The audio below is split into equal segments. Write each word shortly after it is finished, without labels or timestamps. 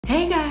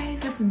Hey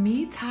guys, it's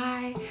me,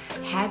 Ty.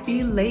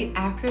 Happy late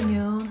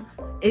afternoon.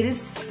 It is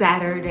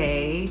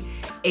Saturday,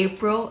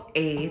 April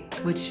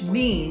 8th, which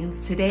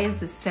means today is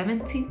the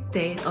 17th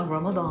day of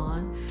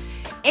Ramadan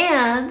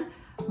and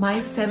my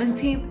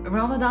 17th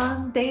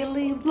Ramadan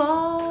daily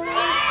vlog.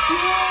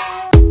 Yeah.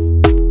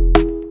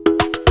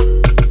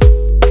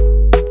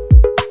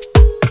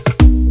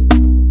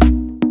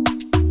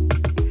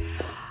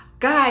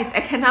 Guys,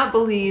 I cannot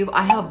believe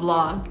I have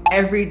vlogged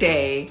every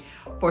day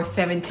for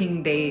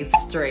 17 days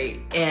straight,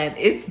 and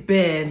it's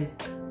been,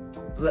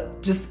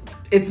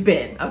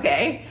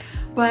 okay?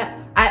 But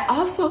I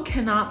also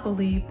cannot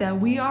believe that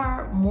we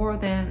are more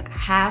than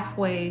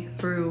halfway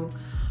through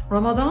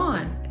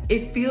Ramadan.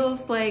 It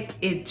feels like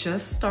it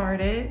just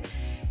started,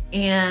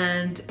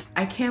 and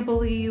I can't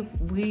believe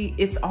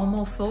it's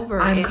almost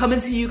over. I'm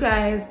coming to you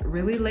guys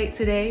really late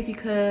today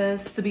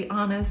because, to be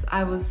honest,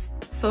 I was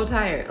so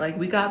tired. Like,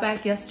 we got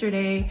back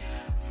yesterday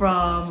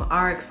from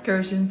our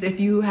excursions. If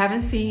you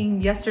haven't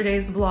seen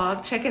yesterday's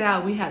vlog, check it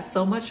out. We had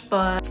so much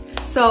fun.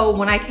 So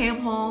when I came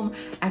home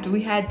after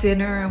we had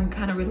dinner and we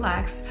kind of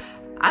relaxed,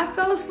 I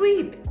fell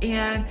asleep.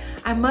 And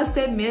I must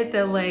admit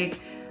that,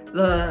 like,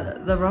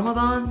 the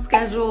Ramadan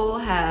schedule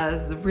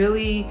has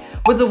really,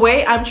 with the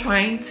way I'm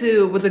trying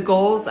to, with the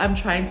goals I'm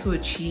trying to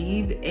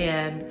achieve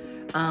and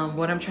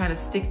what I'm trying to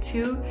stick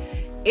to,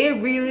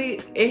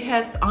 it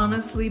has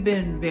honestly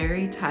been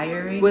very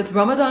tiring. With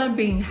Ramadan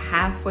being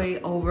halfway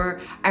over,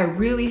 I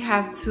really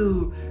have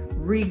to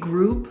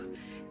regroup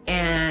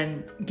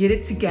and get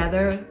it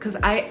together because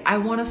I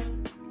want to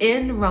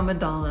end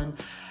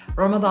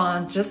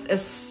Ramadan just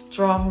as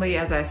strongly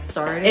as I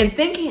started. And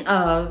thinking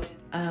of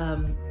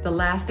the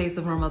last days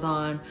of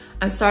Ramadan,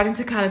 I'm starting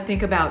to kind of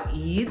think about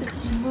Eid,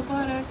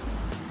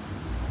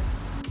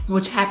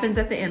 which happens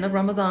at the end of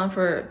Ramadan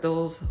for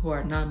those who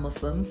are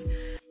non-Muslims.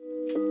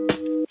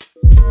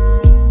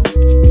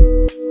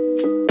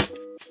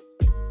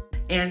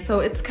 And so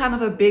it's kind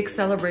of a big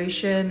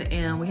celebration,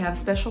 and we have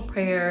special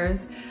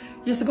prayers.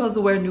 You're supposed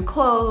to wear new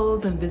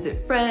clothes and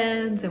visit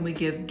friends, and we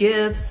give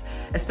gifts,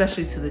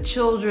 especially to the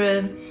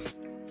children.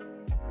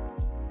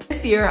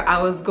 This year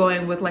I was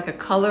going with like a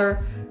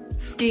color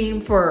scheme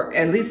for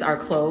at least our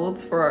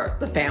clothes for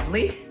the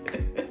family.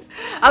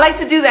 I like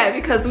to do that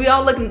because we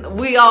all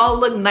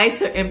look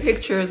nicer in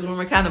pictures when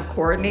we're kind of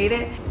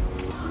coordinated.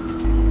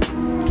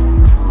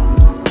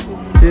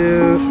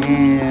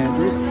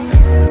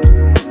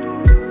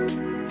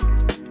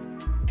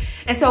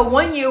 And so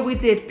one year we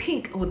did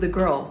pink with the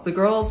girls. The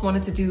girls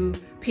wanted to do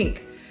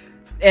pink.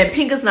 And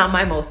pink is not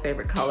my most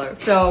favorite color.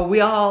 So we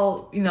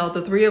all,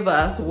 the three of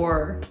us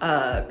wore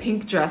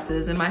pink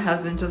dresses, and my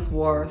husband just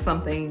wore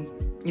something,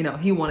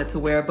 he wanted to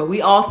wear, but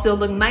we all still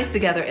look nice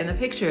together in the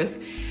pictures.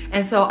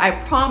 And so I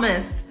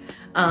promised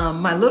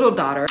my little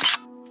daughter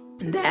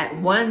that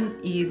one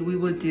Eid we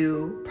would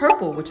do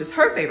purple, which is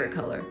her favorite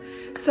color.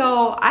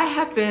 So I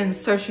have been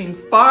searching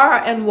far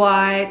and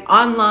wide,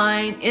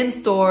 online, in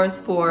stores,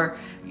 for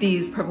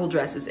these purple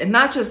dresses, and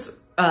not just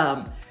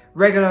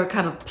regular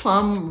kind of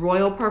plum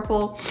royal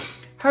purple.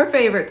 Her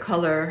favorite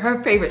color,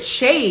 her favorite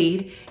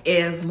shade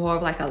is more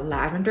of like a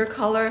lavender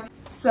color.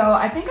 So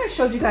I think I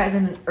showed you guys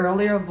in an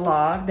earlier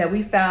vlog that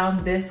we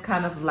found this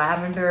kind of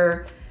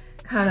lavender,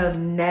 kind of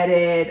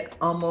netted,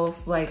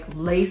 almost like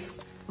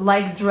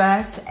lace-like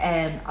dress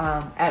and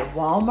at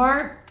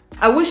Walmart.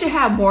 I wish it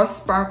had more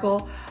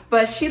sparkle,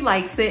 but she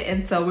likes it,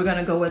 and so we're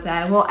gonna go with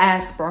that. And we'll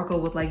add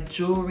sparkle with like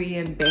jewelry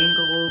and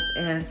bangles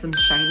and some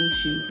shiny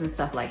shoes and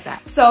stuff like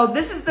that. So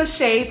this is the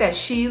shade that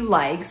she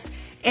likes,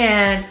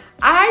 and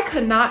I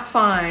could not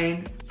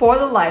find, for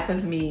the life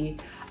of me,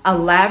 a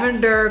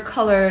lavender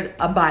colored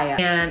abaya.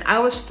 And I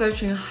was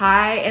searching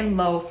high and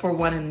low for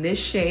one in this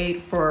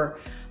shade for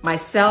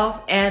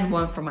myself and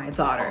one for my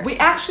daughter. We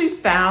actually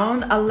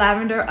found a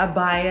lavender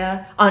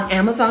abaya on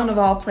Amazon of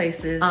all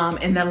places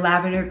in the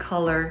lavender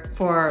color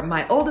for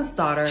my oldest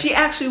daughter. She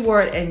actually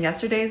wore it in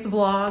yesterday's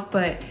vlog,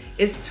 but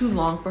it's too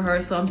long for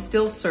her, so I'm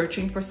still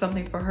searching for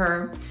something for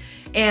her.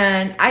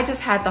 And I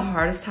just had the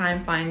hardest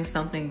time finding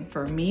something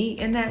for me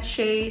in that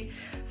shade.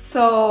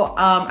 So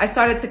I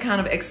started to kind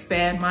of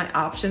expand my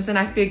options, and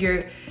I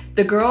figured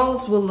the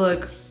girls will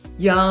look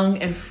young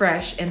and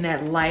fresh in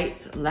that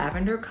light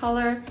lavender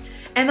color.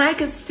 And I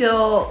could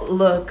still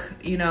look,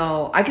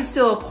 I could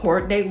still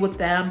coordinate with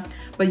them,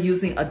 but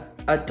using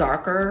a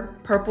darker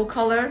purple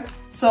color.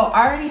 So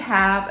I already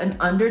have an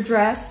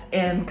underdress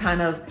in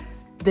kind of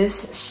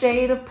this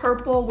shade of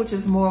purple, which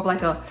is more of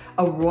like a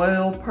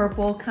royal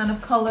purple kind of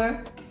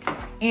color.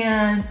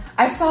 And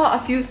I saw a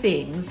few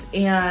things,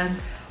 and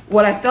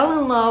what I fell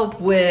in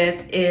love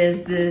with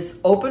is this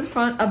open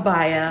front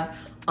abaya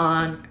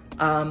on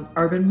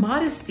Urban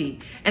Modesty.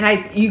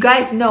 And you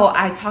guys know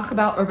I talk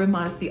about Urban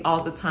Modesty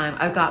all the time.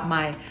 I've got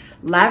my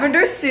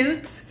lavender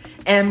suit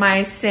and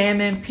my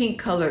salmon pink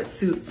colored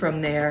suit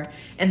from there.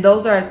 And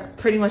those are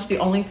pretty much the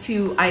only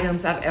two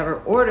items I've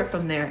ever ordered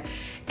from there.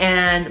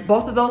 And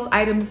both of those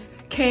items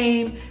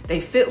came,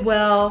 they fit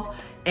well,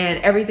 and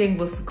everything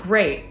was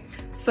great.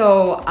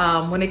 So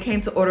when it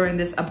came to ordering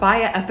this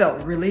abaya, I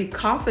felt really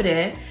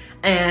confident.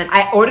 And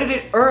I ordered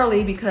it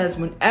early because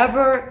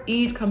whenever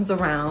Eid comes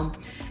around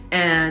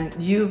and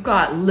you've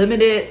got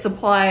limited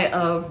supply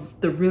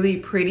of the really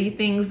pretty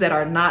things that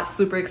are not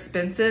super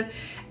expensive,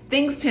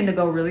 things tend to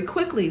go really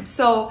quickly.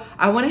 So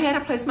I went ahead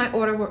and placed my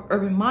order with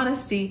Urban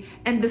Modesty,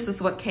 and this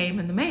is what came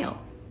in the mail.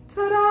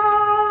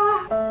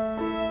 Ta-da!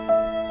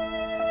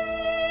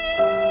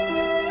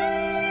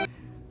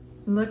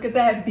 Look at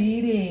that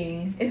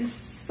beading. It's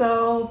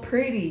so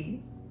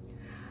pretty.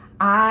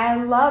 I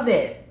love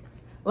it.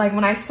 Like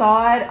when I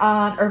saw it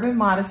on Urban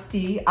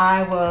Modesty,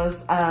 I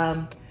was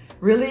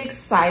really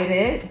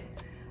excited,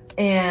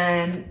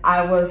 and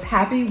I was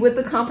happy with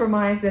the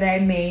compromise that I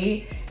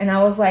made. And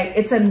I was like,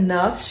 it's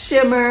enough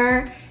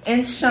shimmer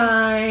and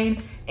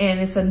shine, and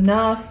it's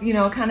enough, you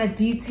know, kind of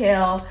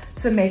detail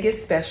to make it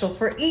special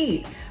for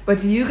Eid.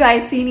 But do you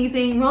guys see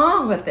anything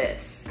wrong with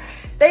this?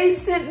 They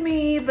sent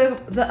me the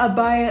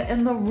abaya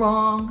in the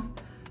wrong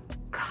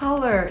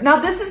color. Now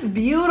this is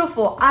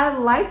beautiful. I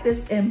like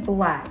this in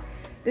black.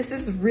 This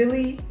is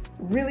really,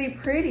 really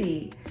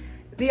pretty.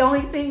 The only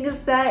thing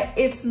is that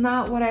it's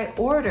not what I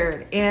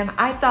ordered. And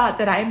I thought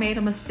that I made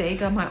a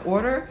mistake on my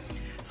order.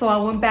 So I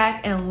went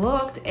back and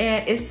looked,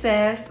 and it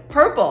says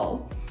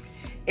purple.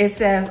 It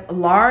says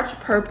large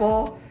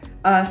purple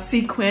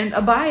sequin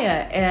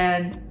abaya.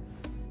 And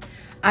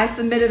I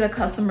submitted a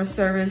customer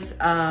service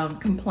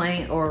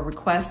complaint or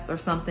request or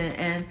something,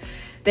 and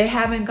they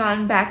haven't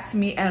gotten back to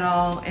me at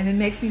all. And it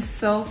makes me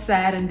so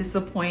sad and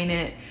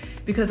disappointed,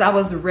 because I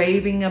was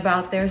raving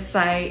about their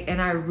site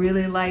and I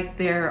really like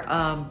their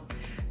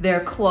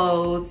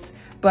clothes,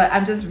 but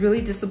I'm just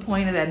really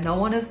disappointed that no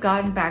one has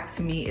gotten back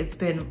to me. It's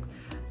been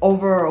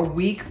over a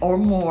week or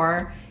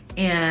more,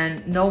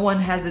 and no one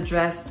has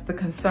addressed the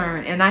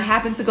concern. And I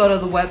happened to go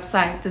to the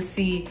website to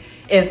see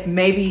if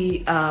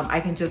maybe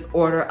I can just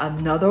order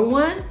another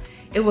one.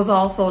 It was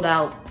all sold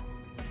out.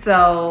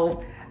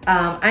 So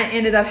I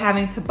ended up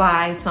having to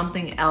buy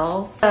something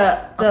else.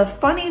 The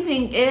funny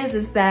thing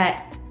is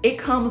that it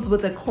comes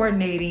with a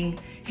coordinating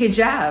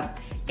hijab,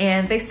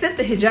 and they sent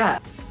the hijab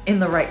in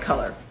the right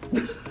color.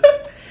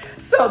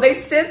 So they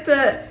sent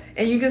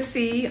and you can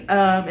see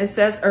it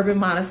says Urban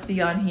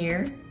Modesty on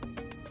here,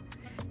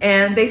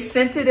 and they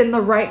sent it in the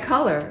right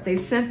color. They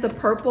sent the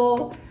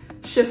purple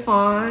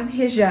chiffon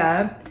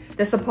hijab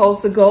that's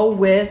supposed to go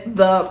with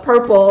the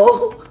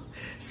purple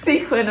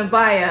sequin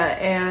abaya.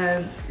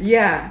 And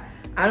yeah,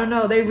 I don't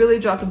know, they really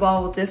dropped the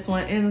ball with this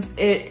one, and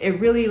it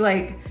really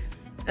like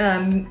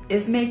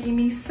is making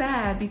me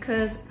sad,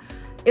 because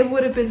it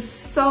would have been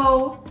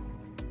so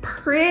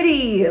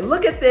pretty.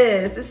 Look at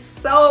this, it's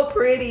so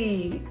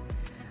pretty.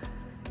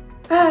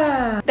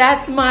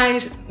 That's my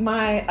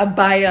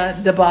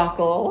abaya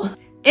debacle.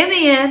 In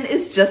the end,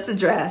 it's just a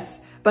dress,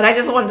 but I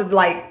just wanted to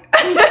like,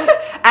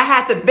 I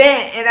had to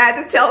vent and I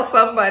had to tell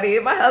somebody,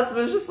 and my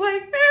husband was just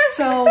like, eh.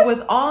 So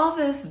with all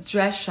this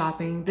dress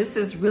shopping, this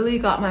has really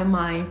got my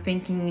mind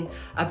thinking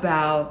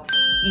about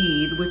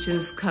Eid, which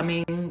is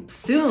coming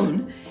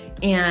soon.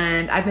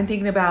 And I've been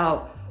thinking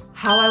about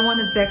how I want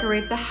to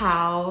decorate the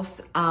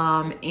house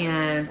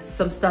and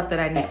some stuff that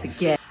I need to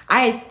get.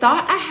 I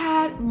thought I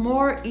had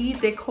more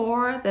Eid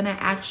decor than I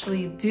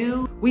actually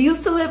do. We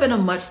used to live in a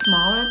much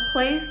smaller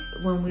place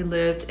when we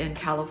lived in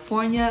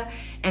California,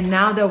 and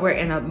now that we're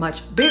in a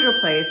much bigger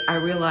place, I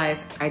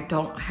realize I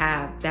don't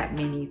have that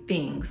many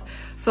things.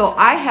 So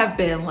I have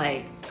been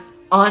like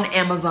on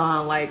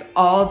Amazon like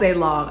all day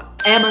long.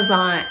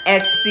 Amazon,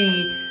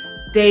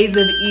 Etsy, Days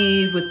of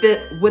Eid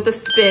with a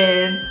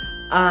spin,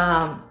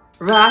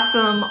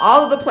 Rasam,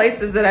 all of the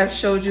places that I've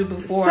showed you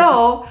before.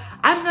 So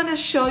I'm gonna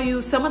show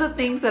you some of the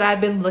things that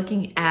I've been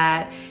looking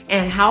at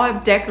and how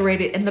I've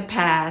decorated in the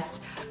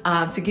past,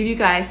 to give you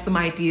guys some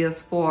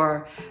ideas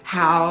for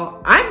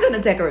how I'm gonna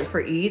decorate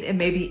for Eid, and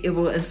maybe it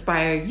will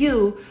inspire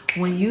you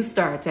when you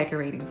start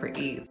decorating for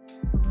Eid.